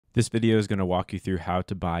This video is going to walk you through how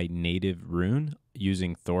to buy native Rune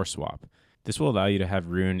using THORSwap. This will allow you to have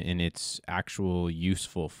Rune in its actual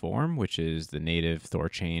useful form, which is the native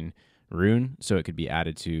THORchain Rune, so it could be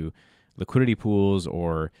added to liquidity pools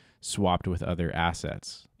or swapped with other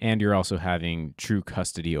assets. And you're also having true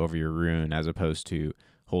custody over your Rune as opposed to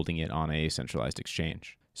holding it on a centralized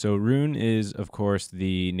exchange. So Rune is, of course,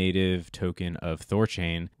 the native token of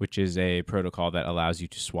THORchain, which is a protocol that allows you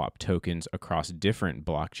to swap tokens across different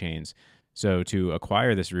blockchains. So to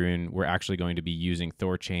acquire this Rune, we're actually going to be using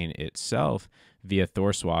THORchain itself via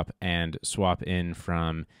THORSwap and swap in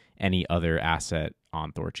from any other asset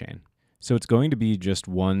on THORchain. So it's going to be just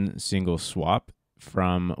one single swap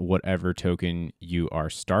from whatever token you are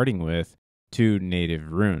starting with to native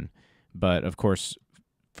Rune. But of course,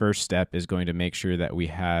 first step is going to make sure that we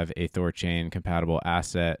have a THORchain compatible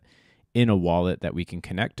asset in a wallet that we can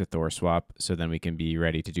connect to THORSwap, so then we can be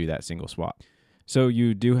ready to do that single swap. So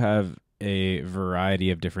you do have a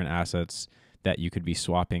variety of different assets that you could be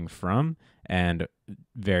swapping from and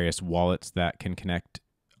various wallets that can connect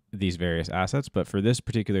these various assets. But for this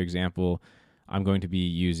particular example, I'm going to be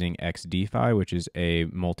using XDeFi, which is a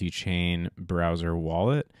multi-chain browser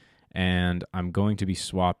wallet, and I'm going to be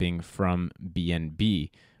swapping from BNB.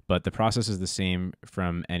 But the process is the same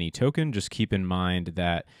from any token. Just keep in mind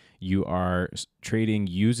that you are trading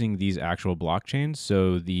using these actual blockchains,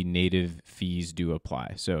 so the native fees do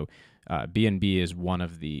apply. So BNB is one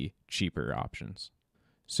of the cheaper options.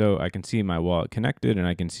 So I can see my wallet connected, and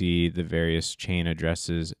I can see the various chain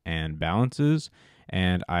addresses and balances.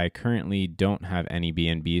 And I currently don't have any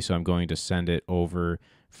BNB, so I'm going to send it over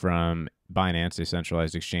from Binance, a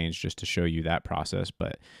centralized exchange, just to show you that process.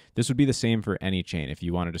 But this would be the same for any chain. If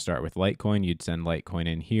you wanted to start with Litecoin, you'd send Litecoin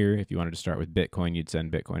in here. If you wanted to start with Bitcoin, you'd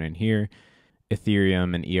send Bitcoin in here.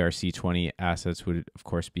 Ethereum and ERC20 assets would, of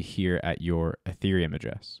course, be here at your Ethereum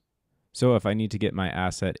address. So if I need to get my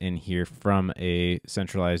asset in here from a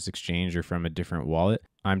centralized exchange or from a different wallet,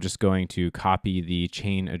 I'm just going to copy the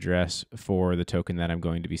chain address for the token that I'm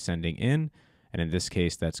going to be sending in. And in this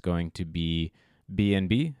case, that's going to be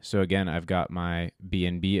BNB. So again, I've got my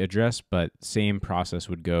BNB address, but same process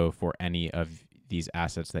would go for any of these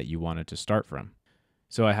assets that you wanted to start from.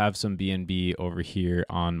 So I have some BNB over here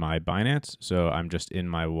on my Binance. So I'm just in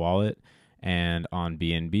my wallet, and on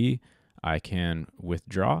BNB, I can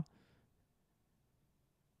withdraw.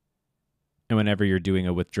 And whenever you're doing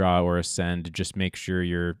a withdraw or a send, just make sure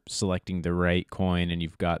you're selecting the right coin and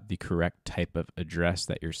you've got the correct type of address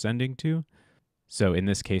that you're sending to. So in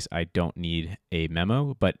this case, I don't need a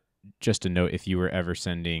memo, but just a note, if you were ever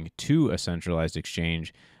sending to a centralized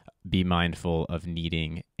exchange, be mindful of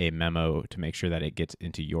needing a memo to make sure that it gets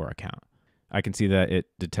into your account. I can see that it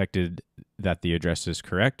detected that the address is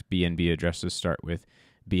correct. BNB addresses start with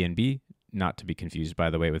BNB, not to be confused, by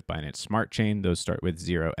the way, with Binance Smart Chain. Those start with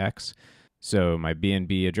 0x. So my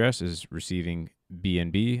BNB address is receiving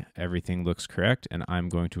BNB. Everything looks correct, and I'm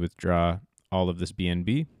going to withdraw all of this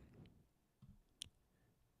BNB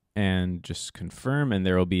and just confirm, and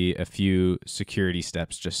there will be a few security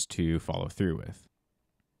steps just to follow through with.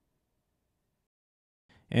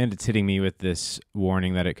 And it's hitting me with this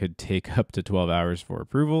warning that it could take up to 12 hours for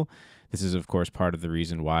approval. This is, of course, part of the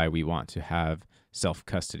reason why we want to have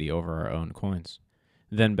self-custody over our own coins.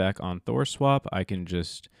 Then back on THORSwap, I can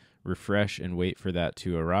just refresh and wait for that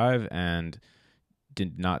to arrive, and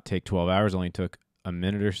did not take 12 hours, only took a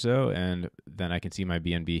minute or so, and then I can see my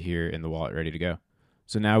BNB here in the wallet ready to go.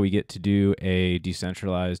 So now we get to do a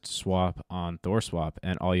decentralized swap on THORSwap,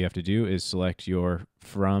 and all you have to do is select your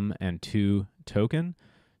from and to token.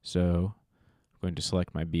 So I'm going to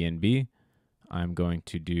select my BNB. I'm going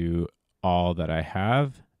to do all that I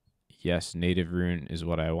have. Yes, native Rune is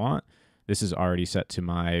what I want. This is already set to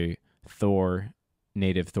my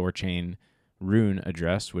native THORchain Rune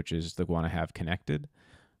address, which is the one I have connected.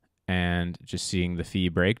 And just seeing the fee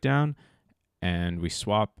breakdown, and we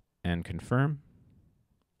swap and confirm.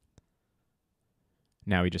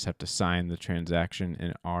 Now we just have to sign the transaction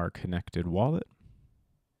in our connected wallet.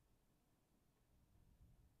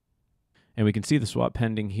 And we can see the swap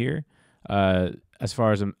pending here. As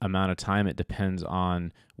far as amount of time, it depends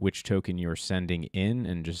on which token you're sending in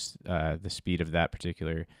and just the speed of that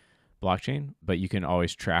particular blockchain. But you can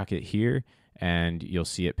always track it here, and you'll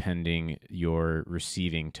see it pending your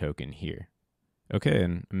receiving token here. Okay,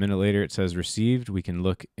 and a minute later it says received. We can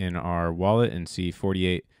look in our wallet and see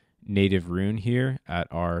 48 native Rune here at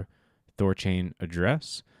our THORchain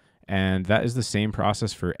address. And that is the same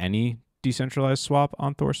process for any decentralized swap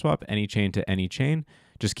on THORSwap, any chain to any chain.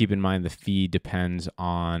 Just keep in mind the fee depends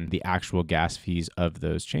on the actual gas fees of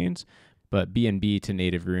those chains. But BNB to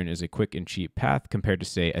native Rune is a quick and cheap path compared to,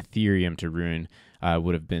 say, Ethereum to Rune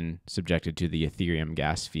would have been subjected to the Ethereum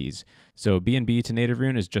gas fees. So BNB to native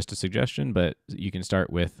Rune is just a suggestion, but you can start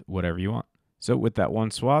with whatever you want. So with that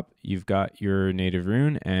one swap, you've got your native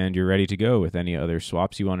Rune and you're ready to go with any other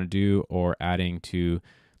swaps you want to do or adding to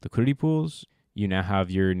liquidity pools. You now have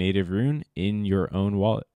your native Rune in your own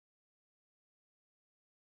wallet.